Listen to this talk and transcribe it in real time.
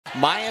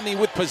Miami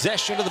with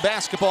possession of the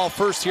basketball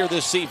first here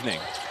this evening.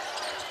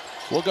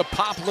 Wooga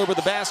Poplar with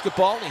the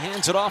basketball. He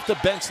hands it off to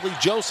Bensley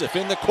Joseph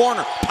in the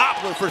corner.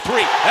 Poplar for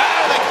three.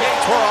 The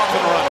gates were off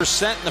and run.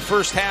 Percent in the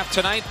first half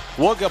tonight.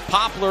 Wooga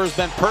Poplar has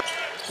been perfect.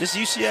 This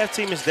UCF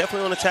team is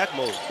definitely on attack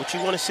mode. What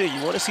you want to see?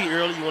 You want to see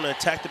early. You want to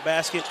attack the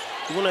basket.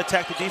 You want to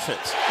attack the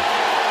defense.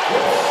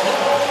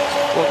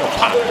 Wooga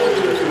Poplar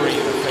to the three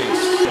in the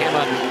face.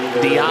 Hama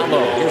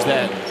Diallo. Here's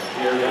that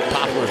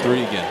Poplar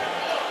three again.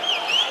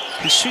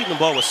 He's shooting the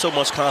ball with so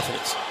much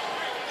confidence.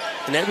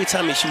 And every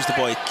time he shoots the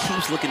ball, he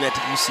keeps looking at the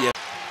UCF.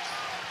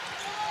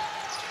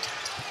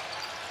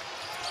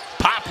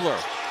 Poplar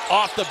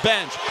off the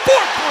bench.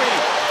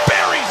 4-3.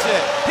 Buries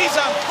it. He's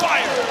on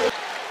fire.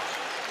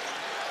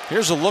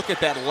 Here's a look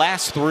at that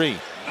last three.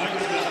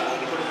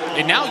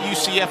 And now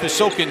UCF is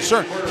so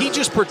concerned. He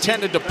just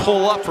pretended to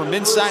pull up from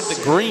inside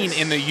the green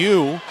in the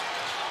U.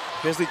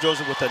 Bensley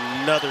Joseph with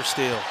another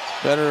steal.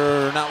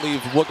 Better not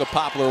leave Wooga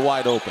Poplar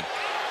wide open.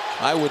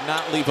 I would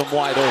not leave him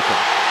wide open.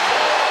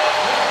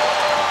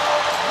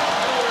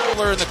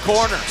 In the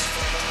corner.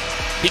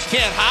 He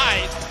can't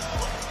hide.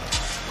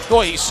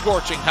 Boy, he's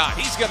scorching hot.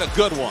 He's got a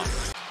good one.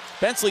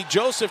 Bensley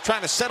Joseph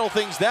trying to settle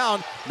things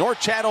down. North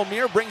Chad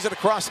O'Meara brings it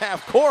across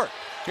half court.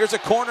 Here's a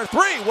corner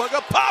three.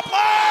 Wooga Poplar!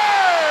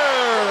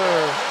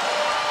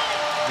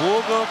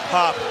 Wooga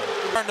Poplar.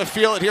 Starting to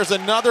feel it. Here's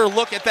another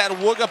look at that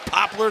Wooga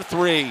Poplar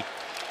three.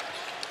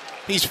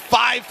 He's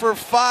 5 for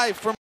 5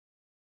 from